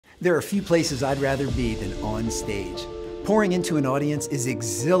There are few places I'd rather be than on stage. Pouring into an audience is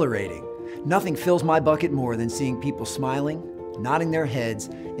exhilarating. Nothing fills my bucket more than seeing people smiling, nodding their heads,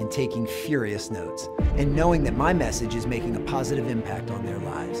 and taking furious notes, and knowing that my message is making a positive impact on their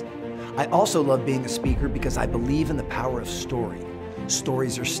lives. I also love being a speaker because I believe in the power of story.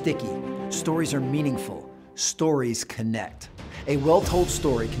 Stories are sticky. Stories are meaningful. Stories connect. A well-told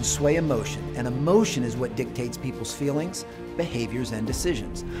story can sway emotion, and emotion is what dictates people's feelings, behaviors, and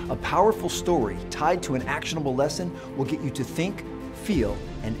decisions. A powerful story tied to an actionable lesson will get you to think, feel,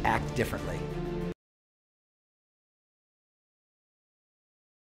 and act differently.